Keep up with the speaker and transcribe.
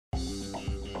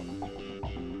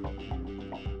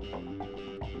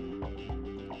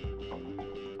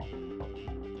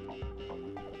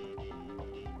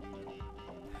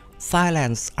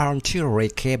Thailand's artillery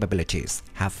capabilities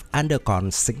have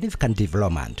undergone significant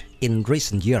development in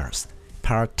recent years,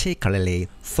 particularly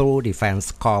through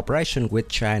defense cooperation with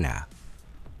China.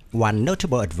 One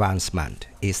notable advancement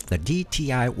is the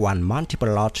DTI-1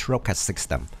 multiple launch rocket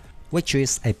system, which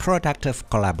is a product of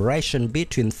collaboration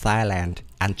between Thailand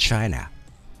and China.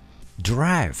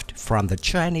 Derived from the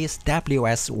Chinese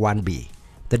WS-1B,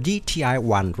 the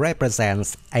DTI-1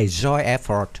 represents a joint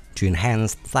effort to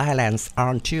enhance Thailand's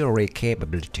artillery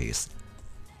capabilities.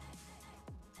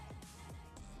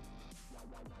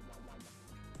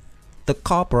 The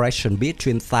cooperation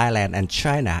between Thailand and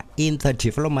China in the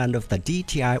development of the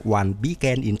DTI-1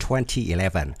 began in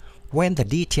 2011, when the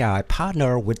DTI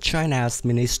partnered with China's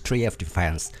Ministry of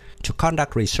Defense to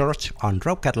conduct research on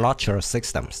rocket launcher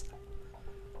systems.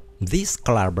 This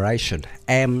collaboration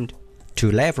aimed to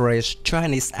leverage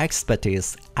Chinese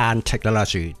expertise and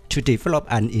technology to develop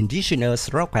an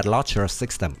indigenous rocket launcher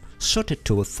system suited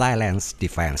to Thailand's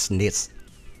defense needs.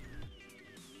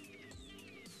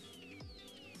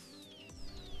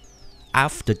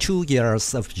 After 2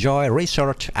 years of joint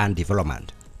research and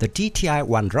development, the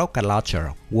DTI-1 rocket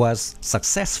launcher was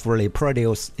successfully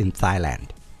produced in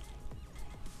Thailand.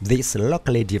 This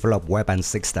locally developed weapon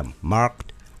system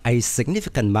marked a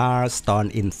significant milestone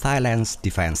in Thailand's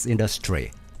defense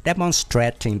industry,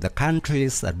 demonstrating the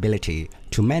country's ability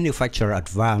to manufacture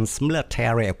advanced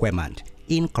military equipment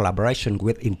in collaboration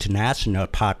with international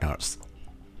partners.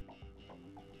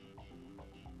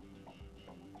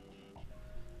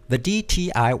 The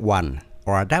DTI-1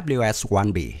 or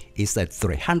WS-1B is a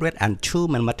 302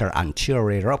 mm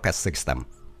artillery rocket system.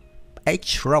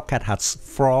 Each rocket has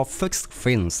 4 fixed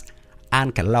fins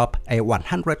and can lob a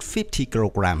 150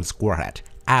 kg warhead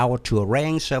out to a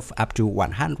range of up to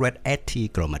 180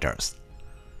 km.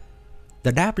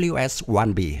 The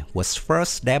WS-1B was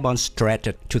first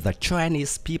demonstrated to the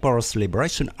Chinese People's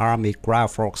Liberation Army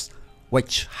ground force,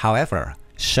 which, however,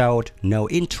 showed no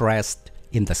interest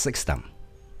in the system.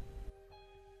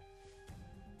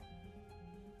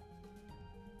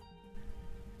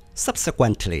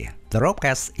 Subsequently, the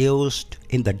rockets used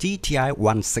in the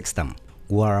DTI-1 system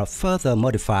were further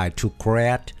modified to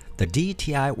create the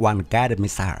DTI-1 guided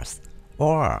missiles,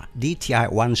 or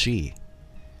DTI-1G.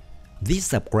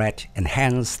 This upgrade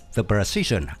enhanced the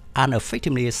precision and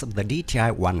effectiveness of the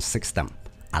DTI-1 system,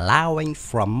 allowing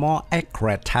for more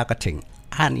accurate targeting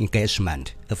and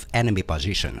engagement of enemy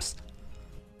positions.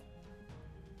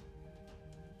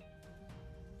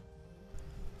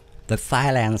 The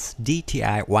Thailand's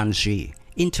DTI-1G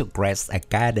integrates a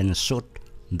guidance suite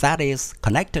that is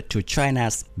connected to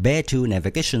China's Beidou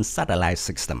navigation satellite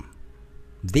system.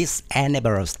 This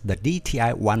enables the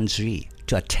DTI-1G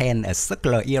to attain a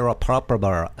circular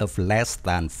aeroprobable of less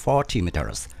than 40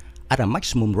 meters at a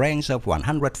maximum range of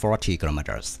 140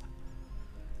 kilometers.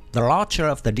 The launcher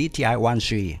of the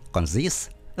DTI-1G consists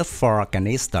of 4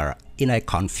 canisters in a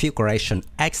configuration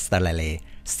externally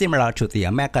similar to the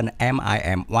American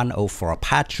MIM-104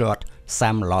 Patriot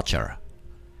SAM launcher.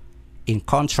 In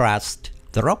contrast,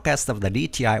 the rockets of the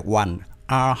DTI-1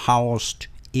 are housed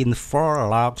in 4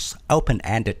 large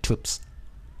open-ended tubes.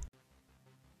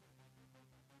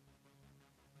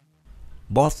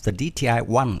 Both the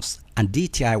DTI-1's and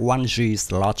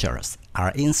DTI-1G's launchers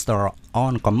are installed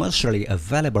on commercially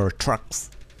available trucks.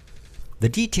 The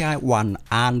DTI-1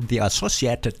 and the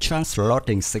associated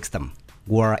transloading system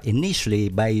were initially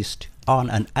based on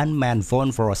an unmanned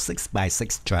Volvo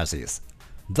 6x6 chassis,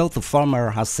 though the former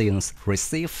has since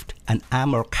received an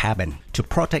armored cabin to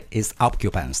protect its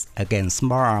occupants against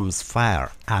small arms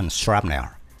fire and shrapnel.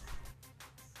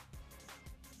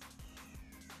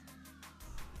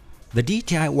 The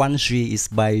DTI-1G is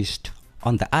based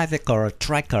on the Iveco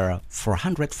Tracker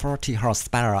 440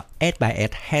 horsepower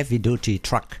 8x8 heavy-duty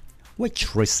truck,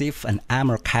 which received an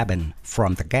armored cabin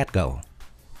from the get-go.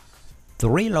 The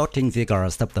reloading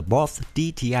vehicles of both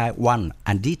DTI-1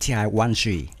 and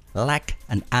DTI-1G lack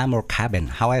an armored cabin,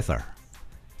 however.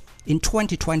 In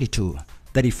 2022,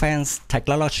 the Defense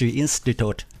Technology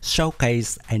Institute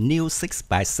showcased a new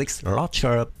 6x6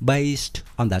 launcher based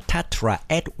on the Tatra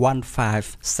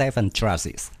 8157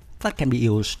 chassis that can be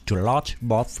used to launch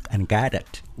both unguided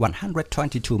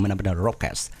 122 mm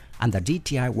rockets and the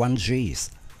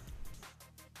DTI-1Gs.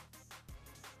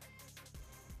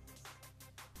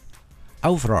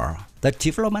 Overall, the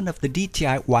development of the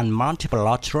DTI-1 multiple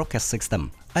launch rocket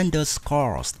system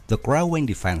underscores the growing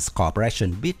defense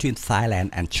cooperation between Thailand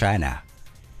and China.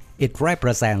 It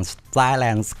represents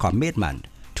Thailand's commitment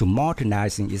to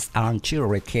modernizing its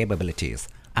artillery capabilities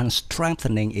and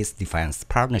strengthening its defense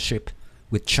partnership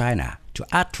with China to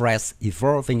address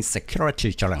evolving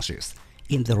security challenges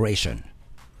in the region.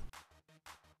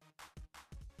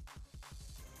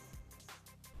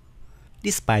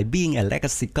 Despite being a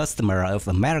legacy customer of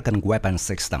American weapon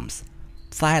systems,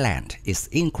 Thailand is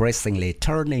increasingly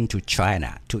turning to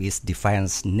China to its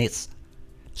defense needs,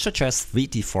 such as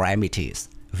VT-4 MBTs,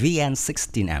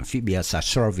 VN-16 amphibious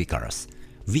assault vehicles,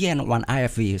 VN-1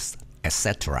 IFVs,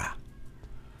 etc.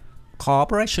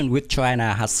 Cooperation with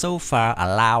China has so far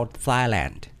allowed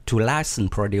Thailand to license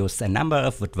produce a number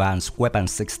of advanced weapon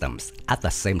systems at the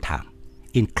same time,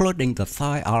 including the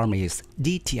Thai Army's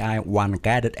DTI-1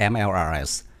 guided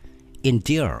MLRS, in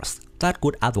deals that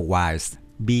could otherwise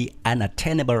be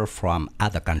unattainable from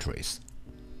other countries.